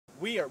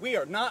We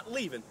are not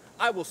leaving.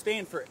 I will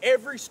stand for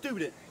every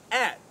student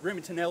at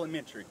Remington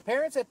Elementary.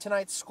 Parents at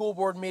tonight's school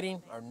board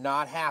meeting are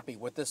not happy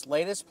with this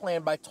latest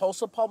plan by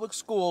Tulsa Public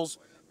Schools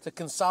to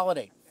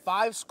consolidate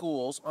 5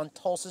 schools on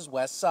Tulsa's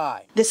west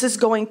side. This is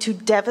going to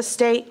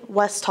devastate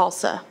West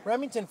Tulsa.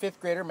 Remington 5th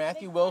grader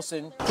Matthew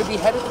Wilson could be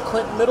headed to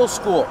Clinton Middle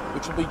School,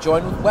 which will be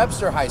joined with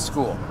Webster High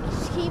School.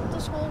 Just keep the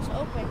schools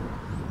open.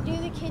 Do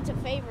the kids a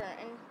favor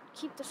and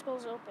keep the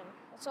schools open.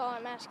 That's all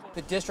I'm asking.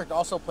 The district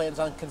also plans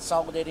on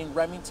consolidating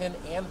Remington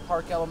and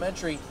Park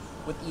Elementary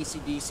with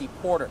ECDC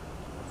Porter.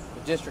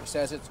 The district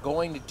says it's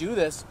going to do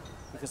this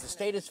because the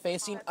state is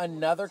facing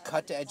another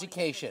cut to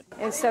education.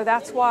 And so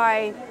that's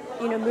why,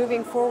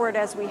 moving forward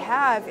as we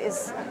have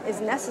is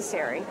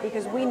necessary,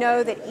 because we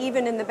know that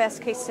even in the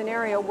best case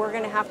scenario, we're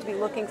going to have to be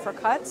looking for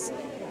cuts,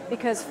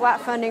 because flat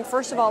funding,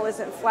 first of all,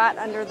 isn't flat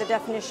under the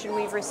definition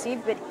we've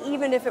received, but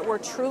even if it were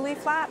truly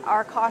flat,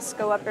 our costs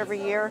go up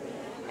every year,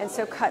 and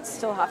so cuts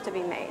still have to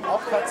be made. All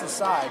cuts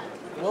aside,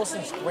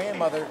 Wilson's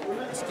grandmother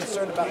is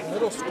concerned about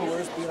middle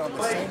schoolers being on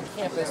the same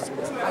campus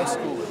as high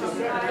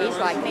schoolers. He's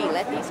like me,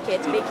 let these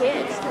kids be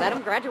kids. Let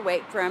them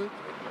graduate from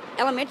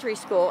elementary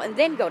school and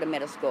then go to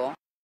middle school.